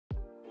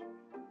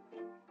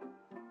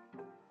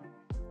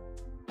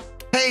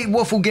Hey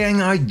Waffle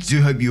Gang, I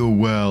do hope you're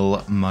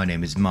well. My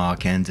name is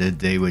Mark and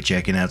today we're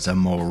checking out some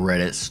more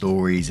Reddit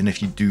stories, and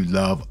if you do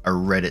love a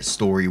Reddit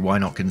story, why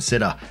not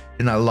consider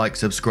hitting that like,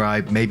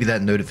 subscribe, maybe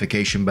that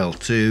notification bell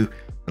too,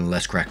 and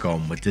let's crack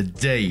on with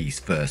today's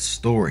first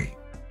story.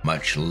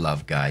 Much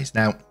love guys.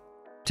 Now,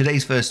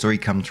 today's first story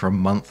comes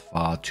from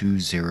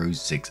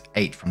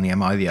monthfar2068 from the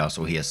Am I the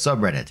Arsehole Here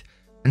subreddit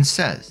and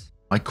says,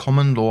 my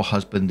common law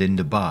husband in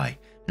Dubai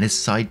and his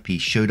side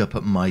piece showed up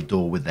at my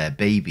door with their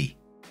baby.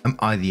 Am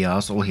I the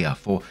arsehole here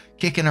for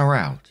kicking her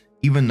out,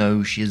 even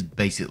though she is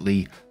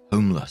basically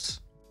homeless?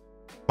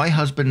 My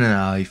husband and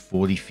I,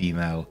 40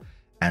 female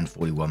and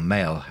 41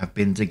 male, have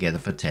been together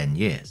for 10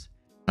 years.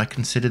 I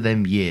consider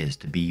them years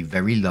to be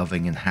very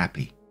loving and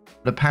happy,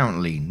 but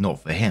apparently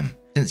not for him,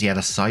 since he had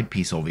a side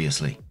piece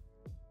obviously.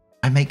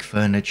 I make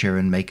furniture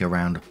and make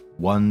around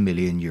 1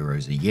 million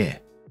euros a year.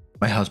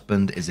 My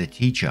husband is a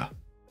teacher.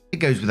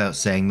 It goes without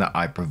saying that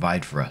I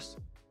provide for us.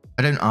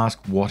 I don't ask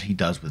what he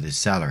does with his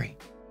salary.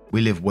 We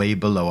live way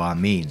below our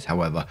means,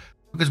 however,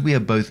 because we are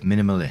both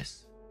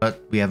minimalists,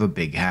 but we have a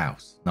big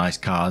house, nice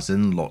cars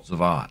and lots of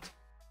art.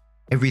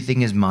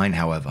 Everything is mine,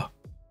 however.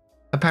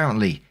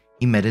 Apparently,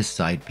 he met his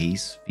side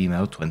piece,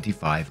 female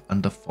 25,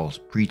 under false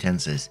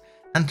pretenses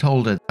and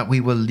told her that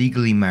we were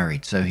legally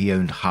married, so he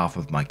owned half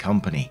of my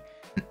company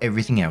and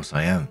everything else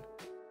I own.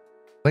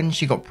 When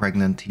she got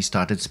pregnant, he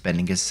started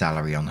spending his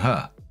salary on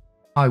her.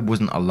 I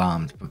wasn't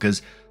alarmed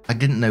because I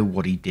didn't know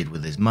what he did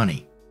with his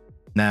money.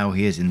 Now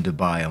he is in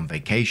Dubai on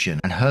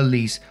vacation and her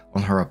lease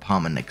on her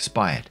apartment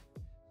expired,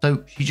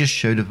 so she just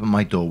showed up at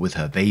my door with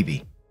her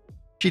baby.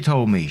 She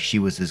told me she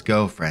was his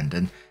girlfriend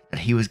and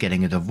that he was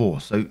getting a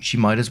divorce, so she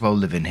might as well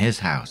live in his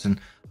house and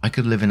I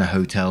could live in a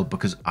hotel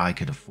because I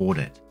could afford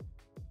it.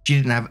 She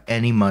didn't have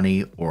any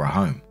money or a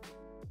home.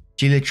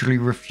 She literally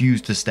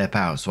refused to step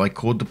out, so I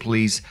called the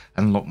police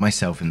and locked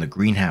myself in the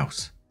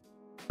greenhouse.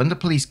 When the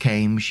police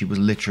came, she was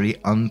literally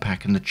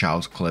unpacking the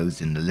child's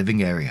clothes in the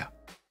living area.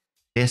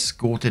 They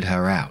escorted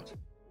her out.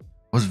 I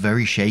was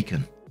very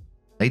shaken.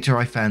 Later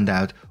I found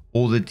out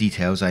all the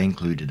details I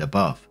included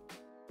above.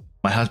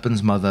 My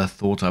husband's mother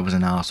thought I was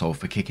an arsehole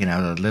for kicking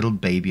out a little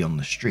baby on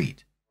the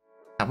street.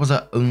 That was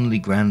her only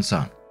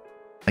grandson.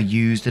 I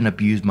used and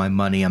abused my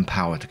money and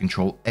power to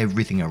control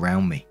everything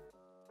around me.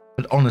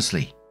 But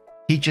honestly,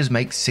 teachers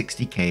make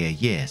 60k a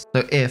year,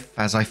 so if,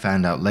 as I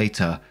found out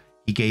later,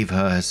 he gave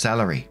her her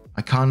salary,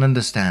 I can't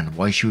understand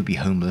why she would be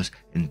homeless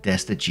and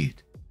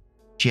destitute.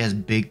 She has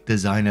big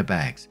designer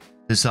bags,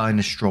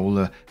 designer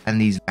stroller, and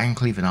these Van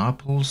Cleef &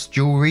 Arpels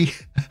jewelry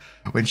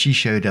when she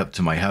showed up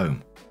to my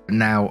home. But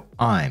now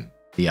I'm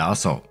the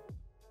arsehole.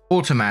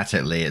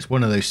 Automatically, it's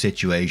one of those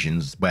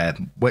situations where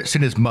as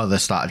soon as mother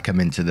started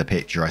coming into the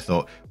picture, I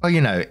thought, well,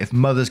 you know, if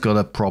mother's got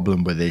a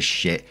problem with this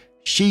shit,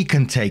 she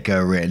can take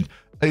her in.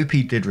 OP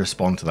did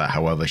respond to that,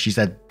 however. She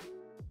said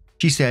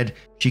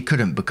she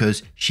couldn't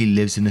because she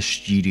lives in a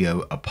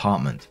studio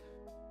apartment.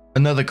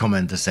 Another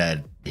commenter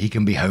said, he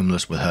can be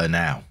homeless with her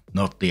now,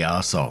 not the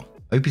arsehole.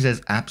 Opie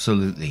says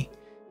absolutely.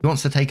 He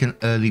wants to take an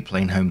early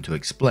plane home to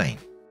explain.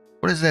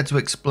 What is there to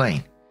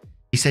explain?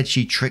 He said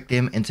she tricked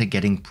him into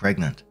getting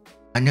pregnant.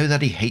 I know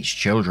that he hates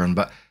children,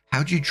 but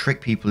how do you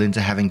trick people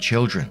into having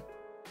children?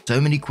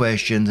 So many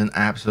questions and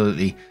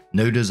absolutely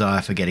no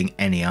desire for getting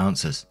any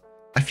answers.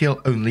 I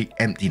feel only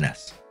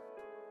emptiness.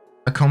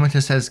 A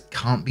commenter says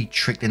can't be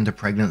tricked into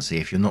pregnancy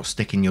if you're not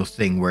sticking your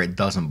thing where it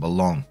doesn't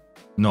belong.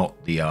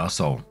 Not the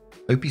arsehole.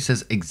 Opie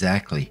says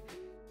exactly.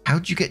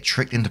 How'd you get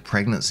tricked into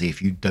pregnancy if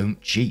you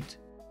don't cheat?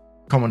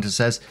 Commenter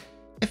says,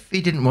 if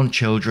he didn't want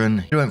children,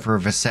 he went for a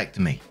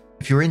vasectomy.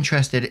 If you're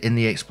interested in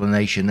the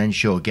explanation, then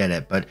sure, get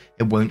it, but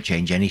it won't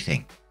change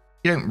anything.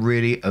 You don't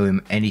really owe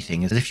him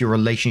anything, as if your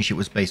relationship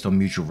was based on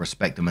mutual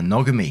respect and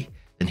monogamy,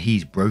 then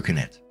he's broken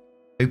it.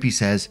 Opie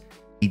says,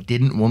 he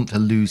didn't want to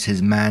lose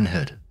his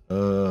manhood.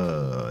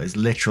 His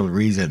literal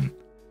reason.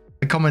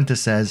 The commenter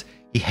says,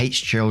 he hates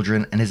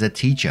children and is a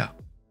teacher.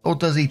 Or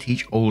does he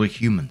teach older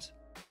humans?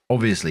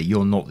 Obviously,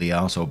 you're not the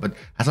arsehole, but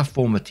as a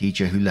former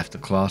teacher who left the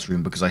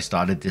classroom because I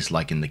started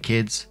disliking the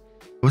kids,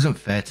 it wasn't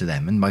fair to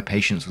them and my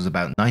patience was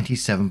about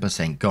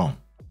 97% gone.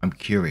 I'm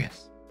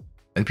curious.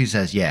 Opie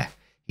says, yeah,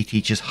 he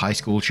teaches high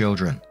school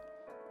children.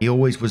 He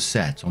always was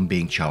set on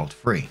being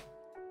child-free.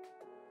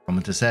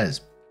 Commenter says,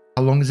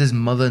 how long has his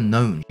mother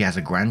known she has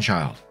a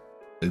grandchild?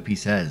 Opie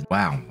says,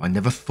 wow, I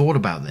never thought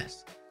about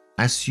this.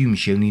 I assume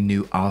she only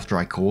knew after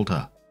I called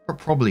her, but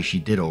probably she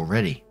did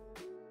already.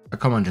 A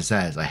commenter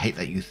says, I hate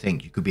that you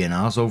think you could be an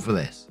arsehole for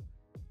this.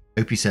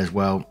 Opie says,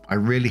 well, I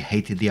really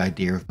hated the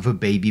idea of a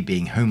baby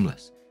being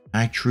homeless,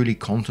 and I truly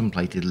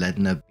contemplated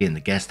letting her be in the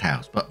guest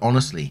house, but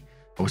honestly,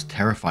 I was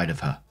terrified of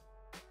her.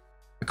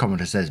 A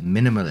commenter says,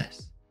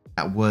 minimalist.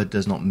 That word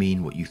does not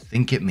mean what you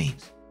think it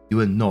means. You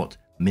are not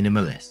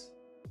minimalist.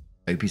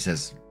 Opie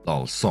says,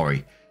 lol,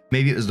 sorry,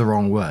 maybe it was the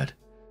wrong word.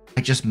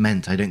 I just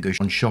meant I don't go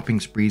on shopping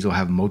sprees or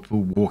have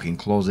multiple walk-in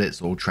closets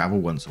or travel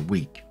once a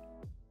week.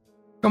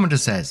 Commenter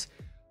says,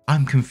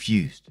 I'm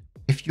confused.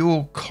 If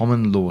you're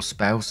common law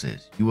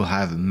spouses, you will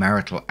have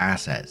marital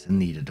assets and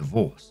need a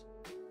divorce.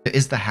 So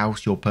is the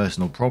house your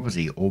personal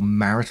property or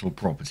marital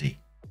property?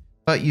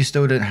 But you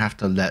still don't have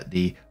to let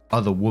the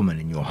other woman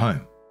in your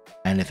home.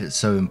 And if it's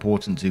so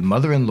important to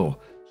mother-in-law,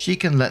 she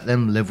can let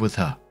them live with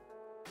her.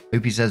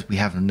 Opie says we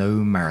have no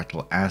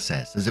marital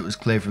assets, as it was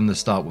clear from the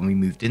start when we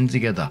moved in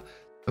together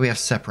that we have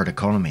separate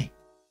economy.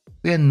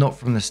 We are not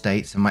from the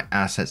States and my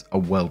assets are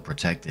well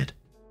protected.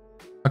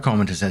 A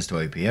commenter says to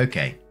Opie,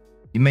 okay,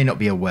 you may not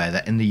be aware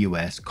that in the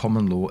US,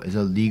 common law is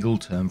a legal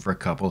term for a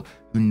couple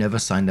who never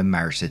signed a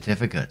marriage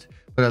certificate,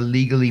 but are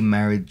legally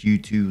married due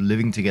to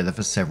living together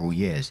for several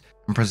years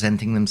and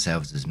presenting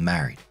themselves as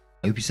married.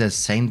 Opie says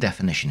same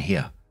definition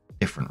here,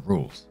 different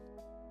rules.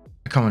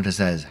 A commenter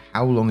says,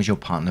 how long has your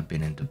partner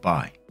been in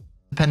Dubai?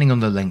 Depending on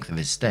the length of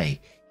his stay,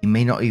 he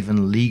may not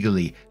even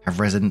legally have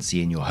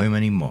residency in your home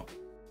anymore.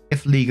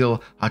 If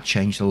legal, I'd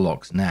change the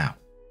locks now.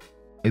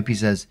 Opie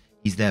says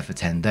he's there for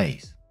 10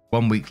 days,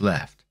 1 week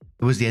left.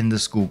 It was the end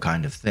of school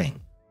kind of thing.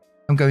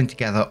 I'm going to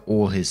gather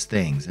all his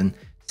things and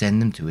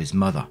send them to his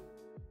mother.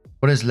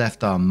 What is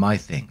left are my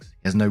things,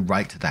 he has no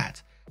right to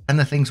that, and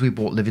the things we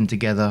bought living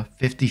together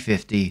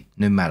 50-50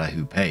 no matter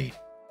who paid.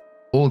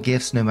 All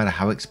gifts, no matter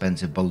how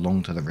expensive,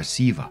 belong to the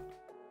receiver,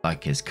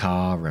 like his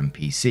car and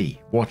PC,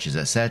 watches,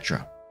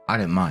 etc. I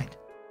don't mind.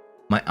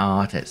 My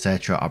art,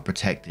 etc. are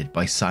protected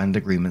by signed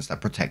agreements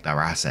that protect our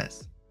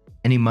assets.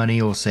 Any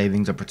money or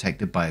savings are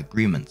protected by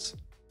agreements.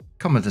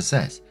 Commenter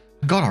says,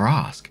 I gotta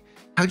ask,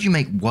 how do you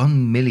make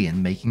 1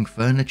 million making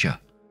furniture?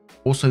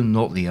 Also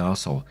not the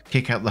arsehole,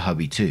 kick out the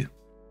hubby too.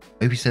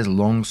 Opie says,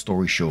 long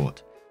story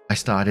short, I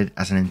started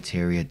as an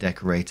interior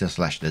decorator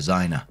 /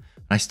 designer,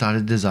 and I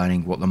started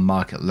designing what the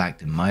market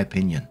lacked in my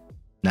opinion.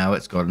 Now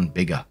it's gotten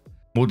bigger.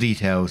 More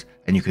details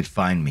and you could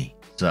find me.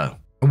 So,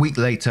 a week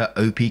later,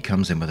 OP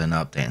comes in with an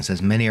update and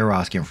says many are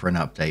asking for an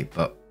update,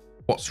 but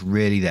what's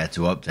really there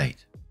to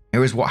update?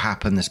 Here is what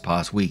happened this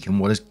past week and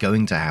what is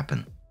going to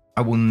happen.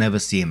 I will never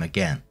see him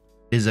again.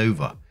 It is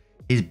over.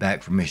 He's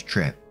back from his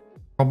trip.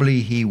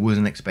 Probably he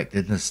wasn't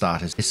expected to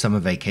start his summer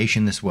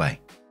vacation this way.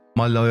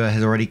 My lawyer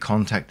has already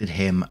contacted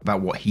him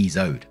about what he's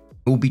owed.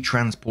 It will be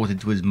transported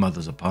to his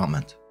mother's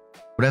apartment.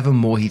 Whatever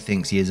more he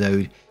thinks he is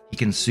owed, he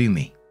can sue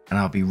me. And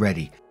I'll be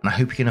ready, and I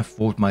hope he can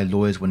afford my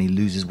lawyers when he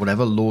loses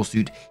whatever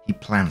lawsuit he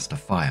plans to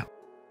file.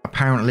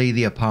 Apparently,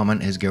 the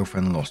apartment his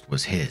girlfriend lost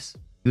was his.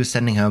 He was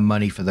sending her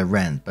money for the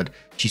rent, but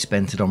she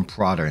spent it on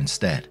Prada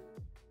instead.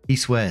 He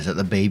swears that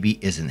the baby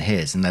isn't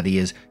his and that he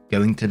is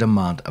going to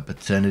demand a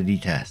paternity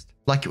test,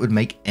 like it would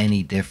make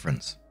any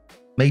difference.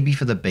 Maybe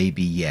for the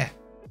baby, yeah.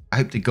 I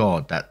hope to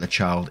God that the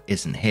child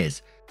isn't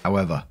his,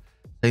 however,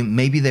 so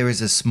maybe there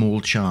is a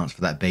small chance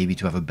for that baby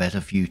to have a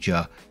better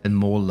future and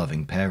more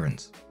loving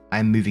parents. I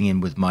am moving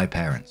in with my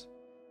parents.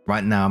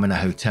 Right now I'm in a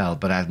hotel,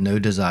 but I have no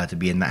desire to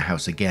be in that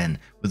house again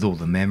with all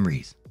the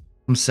memories.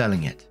 I'm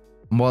selling it,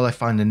 and while I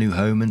find a new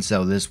home and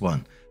sell this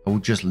one, I will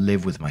just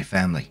live with my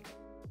family.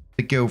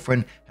 The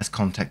girlfriend has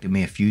contacted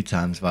me a few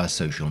times via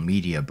social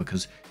media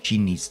because she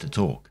needs to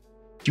talk.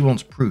 She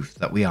wants proof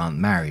that we aren't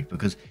married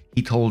because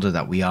he told her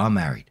that we are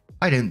married.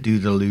 I don't do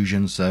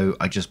delusion, so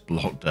I just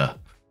blocked her.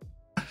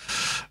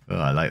 Oh,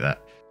 I like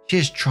that. She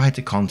has tried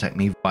to contact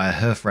me via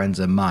her friends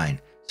and mine,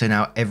 so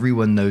now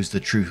everyone knows the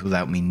truth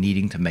without me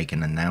needing to make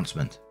an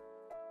announcement.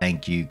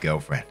 Thank you,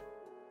 girlfriend.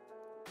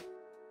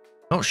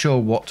 Not sure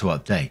what to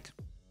update.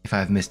 If I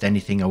have missed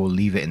anything, I will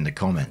leave it in the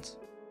comments.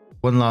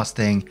 One last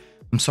thing,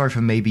 I'm sorry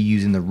for maybe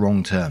using the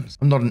wrong terms.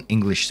 I'm not an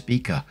English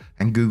speaker,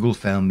 and Google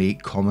found me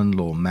common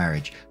law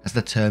marriage as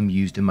the term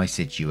used in my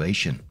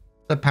situation.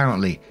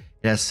 Apparently,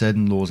 it has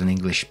certain laws in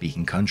English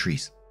speaking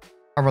countries.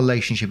 Our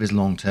relationship is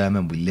long term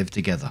and we live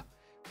together.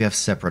 We have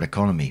separate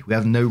economy. We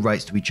have no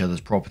rights to each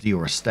other's property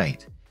or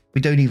estate.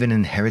 We don't even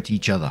inherit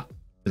each other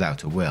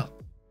without a will.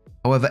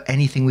 However,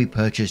 anything we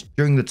purchased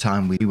during the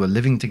time we were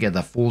living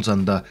together falls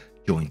under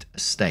joint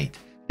estate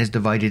and is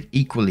divided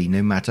equally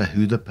no matter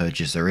who the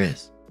purchaser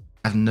is.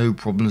 I have no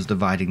problems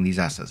dividing these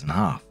assets in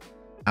half.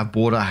 I've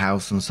bought our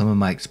house and some of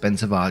my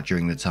expensive art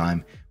during the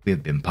time we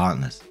have been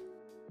partners.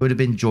 It would have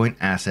been joint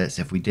assets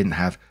if we didn't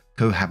have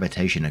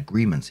cohabitation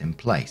agreements in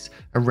place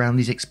around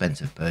these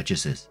expensive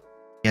purchases.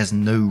 He has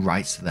no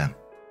rights to them.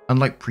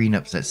 Unlike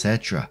prenups,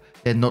 etc.,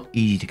 they're not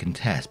easy to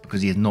contest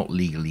because he is not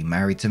legally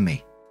married to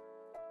me.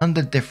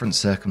 Under different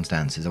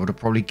circumstances, I would have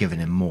probably given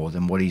him more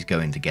than what he's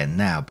going to get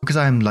now because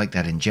I am like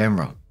that in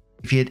general.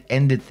 If he had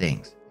ended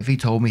things, if he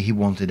told me he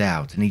wanted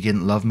out and he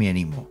didn't love me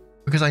anymore,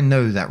 because I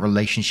know that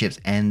relationships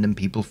end and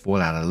people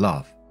fall out of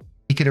love.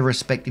 He could have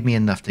respected me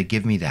enough to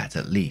give me that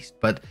at least,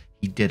 but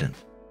he didn't.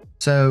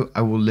 So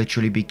I will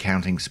literally be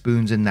counting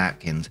spoons and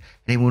napkins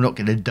and he will not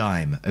get a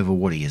dime over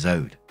what he is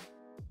owed.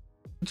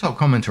 The top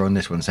commenter on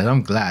this one said,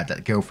 I'm glad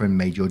that girlfriend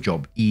made your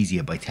job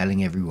easier by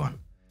telling everyone.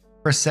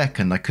 For a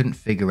second I couldn't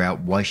figure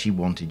out why she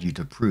wanted you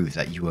to prove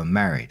that you were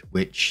married,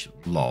 which,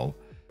 lol.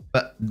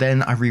 But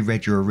then I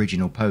reread your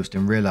original post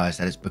and realized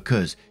that it's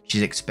because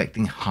she's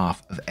expecting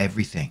half of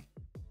everything.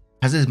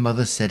 Has his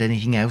mother said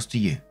anything else to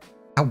you?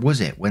 How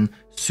was it when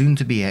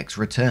soon-to-be ex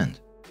returned?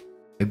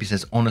 Opie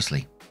says,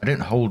 honestly, I don't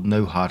hold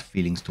no hard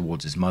feelings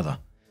towards his mother.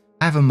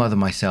 I have a mother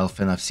myself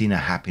and I've seen her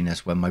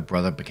happiness when my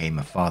brother became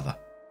a father.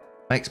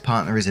 My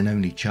ex-partner is an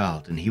only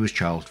child and he was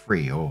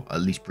child-free, or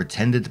at least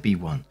pretended to be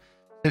one,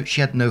 so she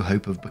had no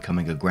hope of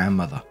becoming a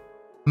grandmother.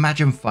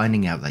 Imagine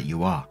finding out that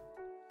you are.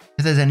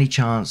 If there's any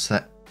chance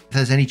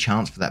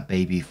for that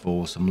baby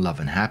for some love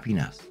and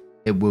happiness,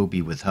 it will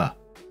be with her.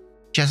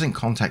 She hasn't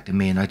contacted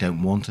me and I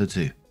don't want her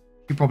to.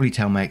 She'd probably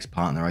tell my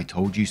ex-partner I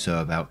told you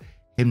so about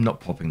him not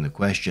popping the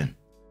question.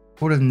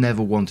 I would have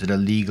never wanted a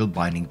legal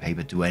binding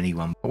paper to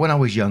anyone, but when I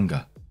was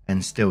younger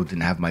and still didn't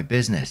have my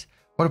business,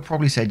 I would have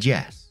probably said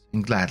yes,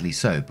 and gladly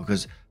so,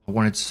 because I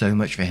wanted so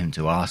much for him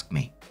to ask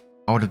me.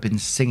 I would have been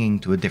singing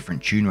to a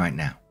different tune right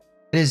now.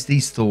 It is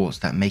these thoughts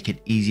that make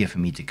it easier for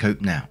me to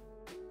cope now.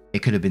 It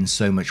could have been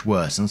so much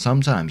worse, and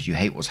sometimes you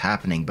hate what's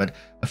happening, but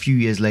a few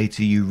years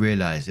later you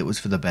realize it was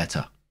for the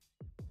better.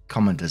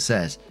 Commenter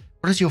says,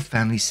 what has your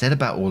family said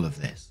about all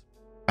of this?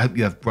 I hope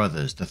you have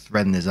brothers to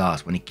threaten his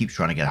ass when he keeps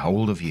trying to get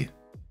hold of you.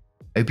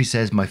 Opie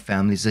says, my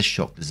family's as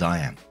shocked as I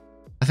am.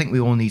 I think we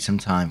all need some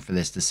time for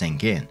this to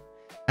sink in,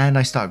 and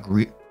I start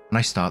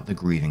the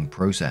grieving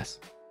process.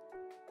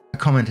 A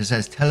commenter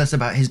says, tell us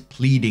about his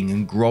pleading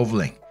and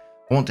groveling.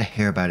 I want to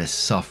hear about his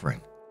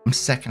suffering. I'm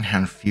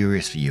secondhand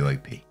furious for you,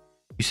 Opie.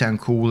 You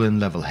sound cool and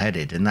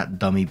level-headed, and that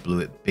dummy blew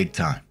it big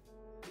time.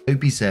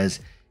 Opie says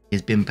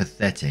he's been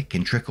pathetic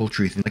and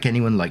trickle-truthing like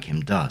anyone like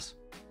him does.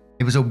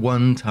 It was a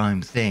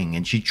one-time thing,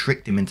 and she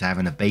tricked him into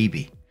having a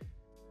baby.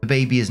 The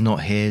baby is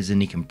not his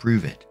and he can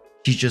prove it.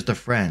 She's just a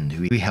friend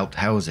who he helped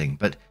housing,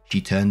 but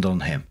she turned on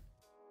him.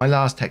 My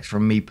last text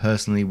from me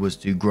personally was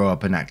to grow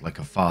up and act like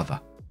a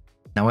father.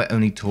 Now I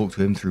only talk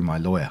to him through my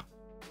lawyer.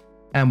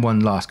 And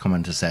one last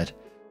commenter said,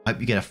 I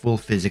hope you get a full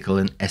physical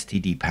and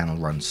STD panel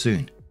run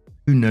soon.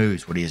 Who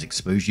knows what he has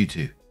exposed you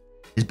to?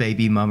 His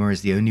baby mama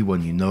is the only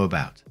one you know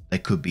about. There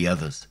could be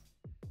others.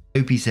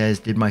 Opie says,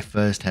 did my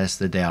first test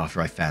the day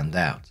after I found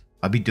out.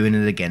 I'll be doing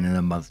it again in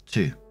a month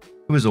too.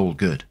 It was all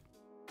good.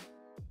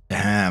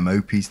 Damn,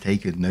 Opie's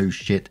taken no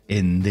shit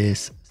in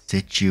this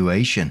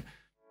situation.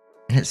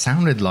 And it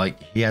sounded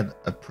like he had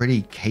a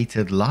pretty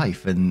catered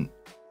life and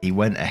he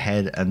went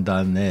ahead and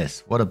done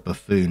this. What a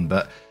buffoon.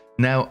 But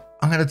now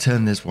I'm going to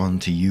turn this one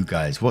to you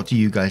guys. What do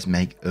you guys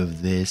make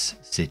of this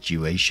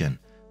situation?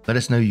 Let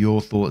us know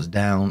your thoughts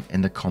down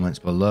in the comments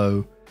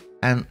below.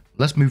 And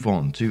let's move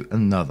on to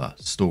another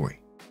story.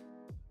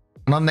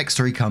 And our next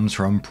story comes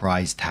from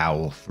Prize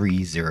Towel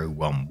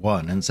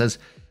 3011 and says,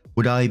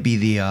 would I be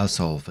the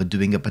arsehole for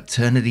doing a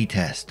paternity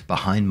test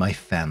behind my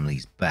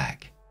family's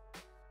back?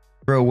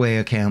 Throwaway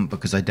account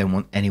because I don't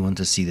want anyone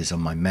to see this on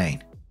my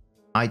main.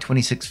 I,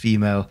 26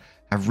 female,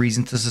 have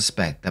reason to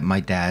suspect that my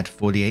dad,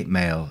 48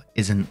 male,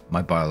 isn't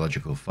my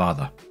biological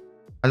father.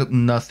 I look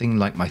nothing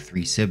like my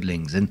 3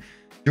 siblings, and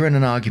during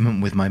an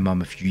argument with my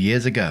mum a few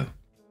years ago,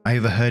 I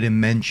overheard him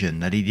mention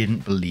that he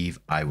didn't believe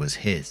I was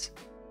his.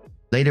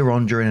 Later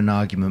on during an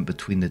argument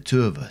between the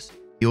two of us,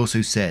 he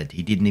also said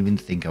he didn't even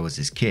think I was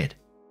his kid.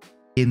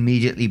 He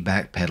immediately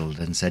backpedaled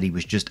and said he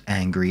was just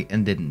angry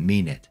and didn't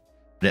mean it,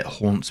 but it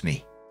haunts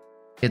me.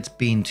 It's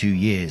been 2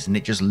 years and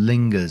it just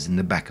lingers in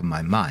the back of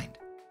my mind.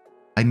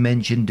 I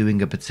mentioned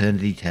doing a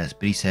paternity test,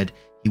 but he said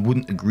he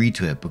wouldn't agree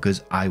to it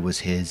because I was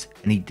his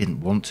and he didn't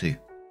want to.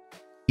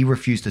 He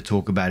refused to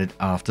talk about it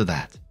after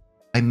that.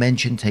 I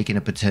mentioned taking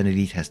a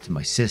paternity test to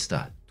my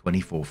sister,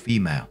 24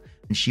 female,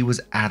 and she was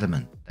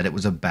adamant that it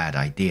was a bad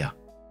idea.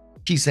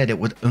 She said it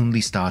would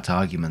only start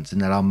arguments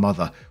and that our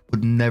mother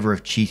would never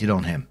have cheated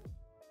on him.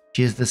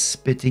 She is the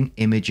spitting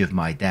image of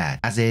my dad,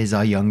 as is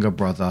our younger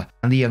brother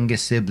and the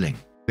youngest sibling.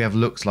 We have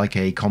looks like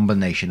a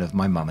combination of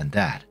my mum and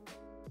dad.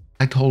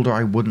 I told her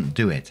I wouldn't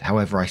do it,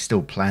 however I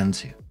still plan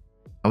to.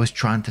 I was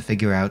trying to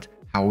figure out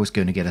how I was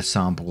going to get a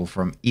sample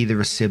from either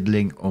a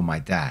sibling or my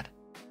dad.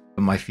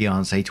 But my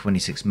fiancé,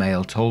 26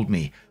 male, told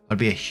me I'd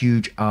be a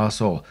huge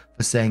arsehole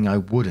for saying I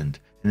wouldn't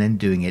and then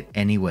doing it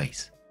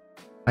anyways.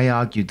 I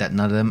argued that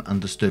none of them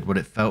understood what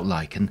it felt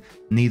like and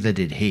neither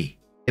did he.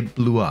 It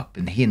blew up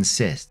and he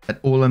insists that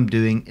all I'm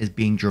doing is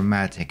being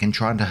dramatic and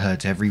trying to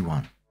hurt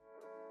everyone.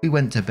 We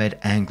went to bed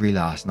angry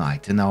last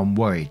night and now I'm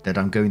worried that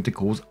I'm going to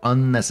cause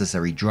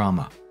unnecessary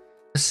drama,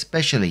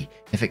 especially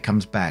if it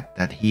comes back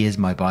that he is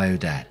my bio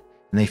dad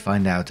and they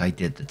find out I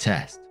did the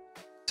test.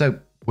 So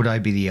would I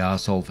be the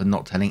arsehole for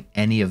not telling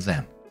any of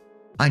them?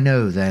 I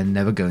know they're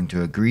never going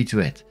to agree to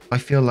it. I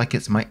feel like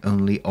it's my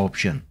only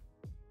option.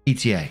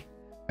 ETA,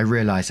 I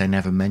realize I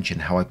never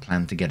mentioned how I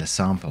plan to get a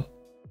sample.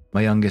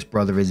 My youngest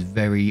brother is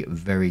very,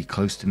 very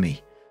close to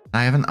me.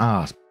 I haven't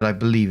asked, but I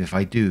believe if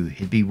I do,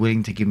 he'd be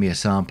willing to give me a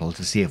sample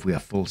to see if we are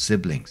full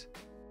siblings.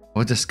 I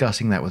was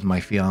discussing that with my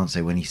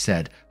fiance when he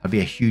said I'd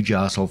be a huge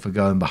arsehole for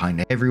going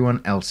behind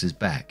everyone else's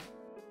back.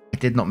 I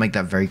did not make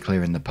that very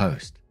clear in the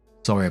post.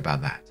 Sorry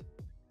about that.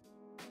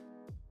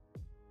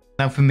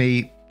 Now for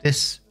me,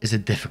 this is a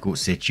difficult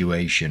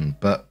situation,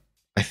 but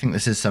I think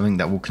this is something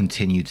that will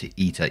continue to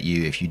eat at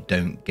you if you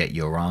don't get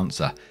your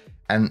answer.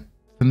 And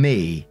for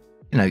me,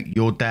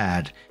 your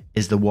dad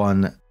is the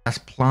one that's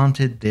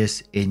planted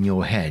this in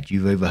your head.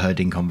 You've overheard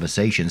in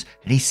conversations,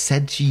 and he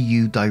said to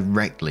you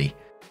directly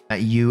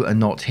that you are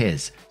not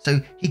his.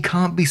 So he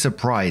can't be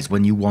surprised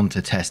when you want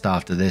to test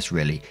after this,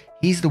 really.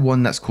 He's the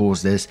one that's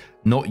caused this,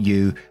 not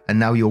you, and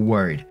now you're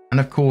worried. And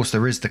of course,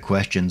 there is the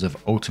questions of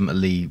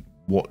ultimately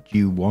what do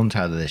you want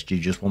out of this? Do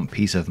you just want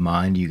peace of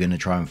mind? Are you going to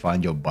try and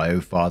find your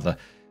bio father?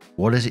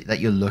 What is it that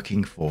you're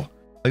looking for?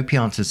 Opie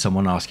answered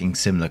someone asking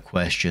similar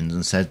questions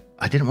and said,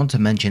 I didn't want to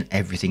mention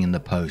everything in the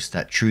post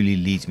that truly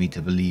leads me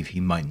to believe he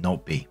might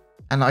not be.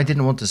 And I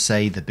didn't want to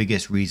say the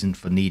biggest reason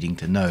for needing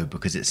to know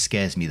because it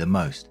scares me the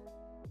most.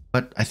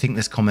 But I think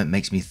this comment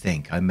makes me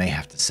think I may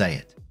have to say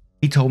it.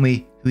 He told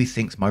me who he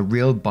thinks my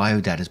real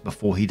bio dad is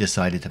before he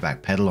decided to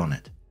backpedal on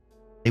it.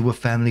 They were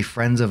family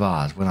friends of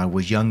ours when I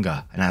was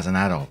younger, and as an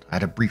adult, I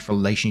had a brief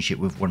relationship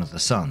with one of the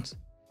sons.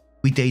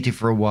 We dated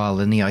for a while,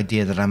 and the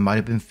idea that I might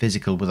have been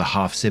physical with a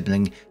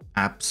half-sibling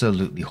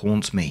absolutely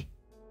haunts me.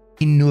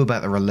 He knew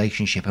about the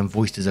relationship and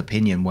voiced his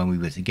opinion when we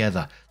were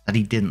together that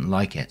he didn't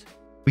like it.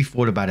 We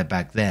thought about it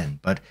back then,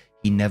 but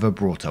he never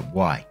brought up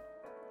why.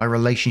 My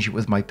relationship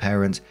with my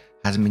parents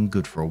hasn't been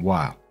good for a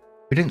while.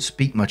 We don't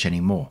speak much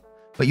anymore,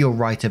 but you're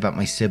right about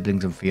my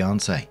siblings and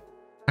fiancé.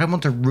 I don't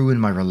want to ruin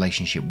my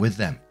relationship with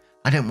them.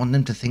 I don't want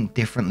them to think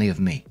differently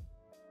of me.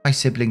 My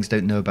siblings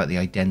don't know about the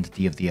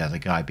identity of the other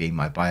guy being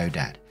my bio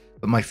dad,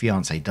 but my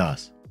fiancé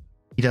does.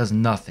 He does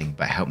nothing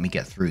but help me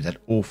get through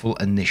that awful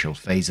initial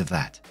phase of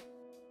that.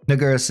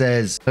 Nagura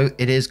says, so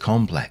it is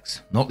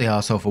complex, not the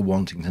arsehole for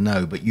wanting to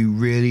know, but you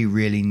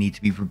really need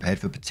to be prepared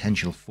for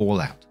potential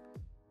fallout.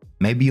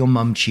 Maybe your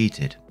mum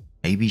cheated,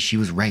 maybe she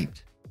was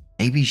raped,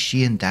 maybe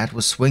she and dad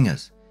were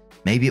swingers,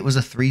 maybe it was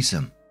a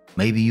threesome,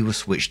 maybe you were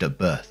switched at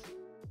birth.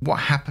 What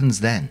happens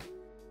then?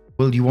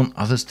 Will you want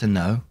others to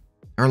know?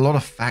 There are a lot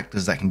of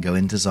factors that can go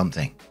into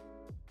something.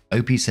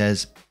 Opie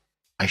says,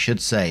 I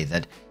should say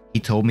that he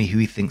told me who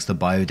he thinks the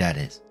bio dad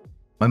is.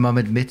 My mum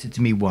admitted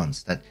to me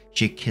once that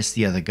she had kissed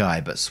the other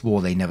guy but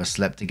swore they never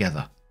slept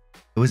together.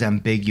 It was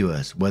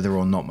ambiguous whether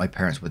or not my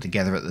parents were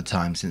together at the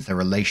time since their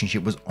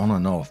relationship was on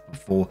and off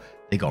before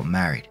they got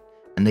married,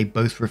 and they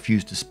both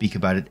refused to speak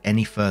about it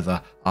any further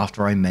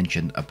after I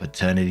mentioned a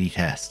paternity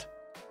test.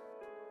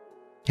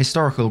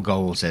 Historical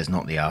Goal says,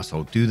 not the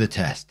arsehole, do the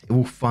test. It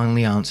will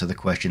finally answer the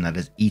question that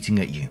is eating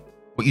at you.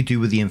 What you do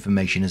with the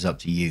information is up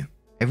to you.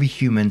 Every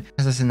human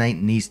has this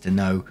innate needs to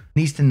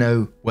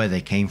know where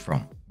they came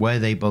from, where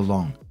they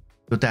belong.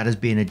 Your dad is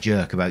being a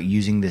jerk about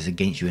using this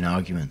against you in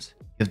arguments.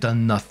 You've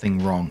done nothing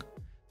wrong.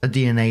 The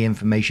DNA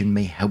information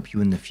may help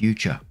you in the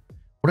future.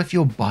 What if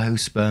your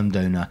biosperm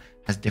donor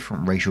has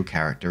different racial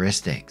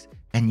characteristics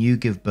and you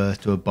give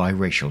birth to a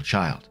biracial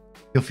child?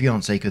 Your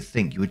fiance could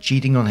think you were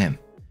cheating on him.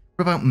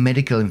 What about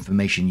medical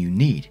information you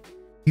need?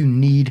 You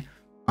need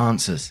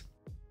answers.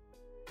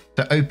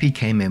 So OP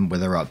came in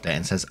with her update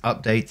and says,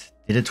 update,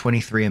 did a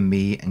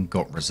 23andMe and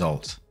got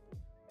results.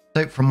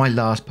 So from my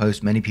last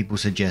post, many people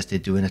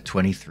suggested doing a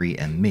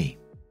 23andMe.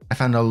 I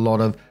found a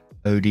lot of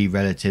OD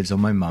relatives on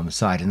my mum's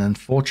side and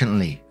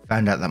unfortunately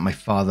found out that my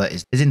father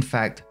is in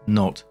fact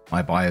not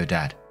my bio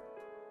dad.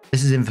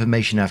 This is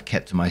information I've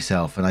kept to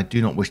myself and I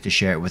do not wish to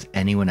share it with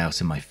anyone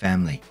else in my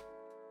family.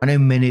 I know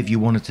many of you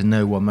wanted to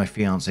know why my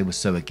fiance was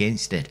so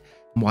against it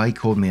and why he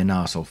called me an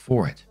arsehole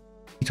for it.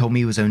 He told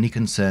me he was only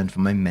concerned for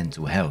my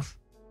mental health.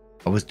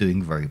 I was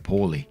doing very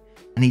poorly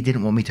and he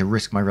didn't want me to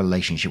risk my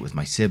relationship with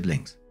my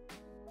siblings.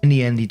 In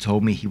the end, he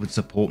told me he would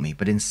support me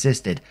but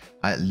insisted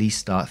I at least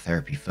start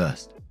therapy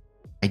first.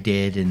 I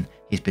did and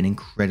he's been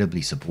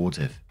incredibly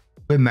supportive.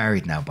 We're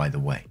married now, by the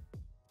way.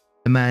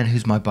 The man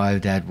who's my bio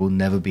dad will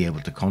never be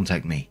able to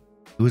contact me.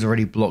 He was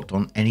already blocked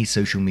on any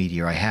social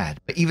media I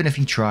had, but even if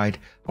he tried,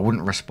 I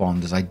wouldn't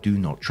respond as I do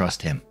not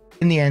trust him.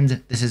 In the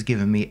end, this has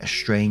given me a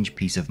strange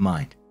peace of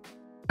mind.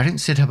 I don't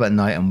sit up at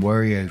night and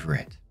worry over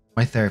it.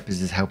 My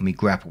therapist has helped me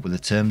grapple with the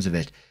terms of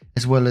it,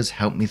 as well as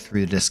helped me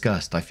through the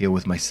disgust I feel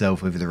with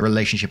myself over the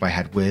relationship I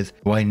had with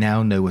who I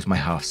now know was my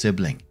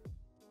half-sibling.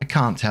 I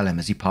can't tell him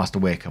as he passed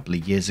away a couple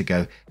of years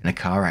ago in a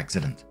car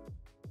accident.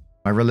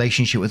 My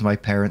relationship with my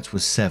parents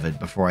was severed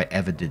before I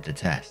ever did the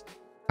test.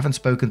 I haven't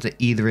spoken to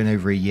either in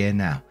over a year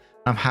now.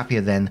 I'm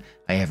happier than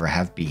I ever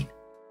have been.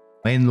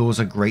 My in-laws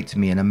are great to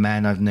me and a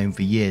man I've known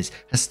for years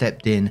has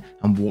stepped in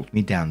and walked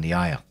me down the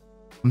aisle.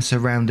 I'm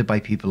surrounded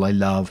by people I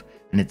love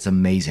and it's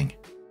amazing.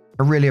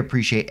 I really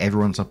appreciate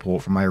everyone's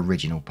support from my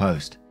original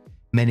post.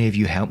 Many of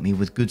you helped me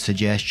with good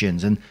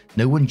suggestions and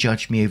no one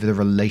judged me over the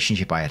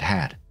relationship I had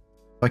had.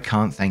 I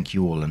can't thank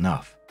you all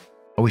enough.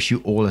 I wish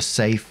you all a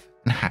safe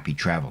and happy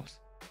travels.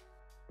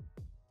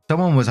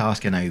 Someone was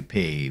asking OP,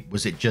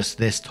 was it just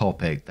this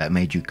topic that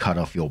made you cut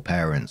off your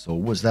parents or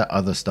was there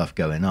other stuff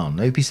going on?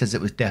 OP says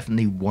it was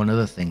definitely one of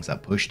the things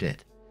that pushed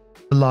it.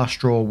 The last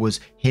straw was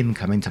him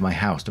coming to my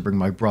house to bring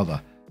my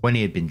brother when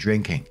he had been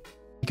drinking.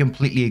 He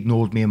completely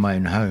ignored me in my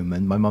own home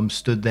and my mum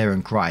stood there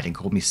and cried and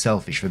called me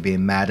selfish for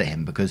being mad at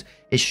him because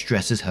it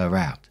stresses her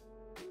out.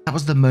 That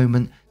was the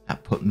moment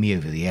that put me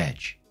over the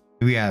edge.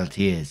 The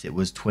reality is it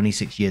was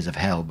 26 years of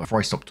hell before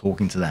I stopped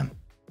talking to them.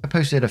 I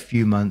posted a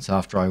few months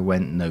after I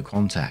went no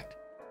contact.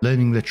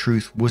 Learning the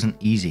truth wasn't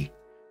easy.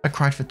 I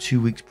cried for 2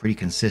 weeks pretty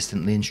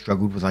consistently and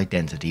struggled with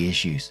identity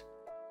issues.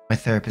 My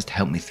therapist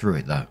helped me through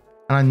it though.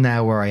 and I'm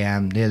now where I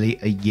am nearly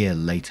a year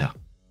later.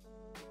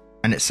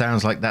 And it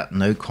sounds like that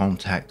no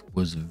contact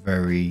was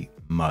very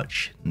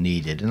much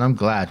needed, and I'm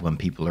glad when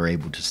people are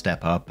able to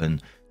step up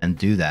and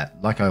do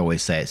that. Like I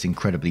always say, it's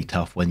incredibly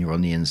tough when you're on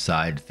the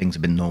inside, things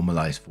have been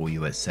normalized for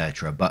you,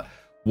 etc. But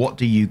what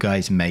do you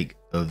guys make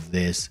of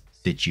this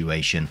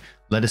situation?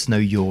 Let us know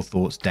your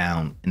thoughts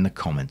down in the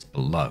comments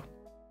below.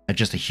 And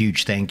just a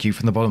huge thank you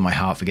from the bottom of my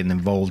heart for getting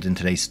involved in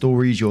today's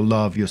stories. Your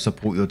love, your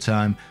support, your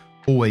time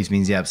always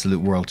means the absolute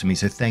world to me,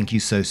 so thank you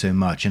so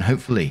much, and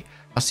hopefully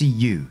I'll see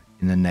you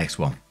in the next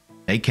one.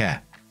 Take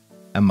care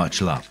and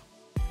much love.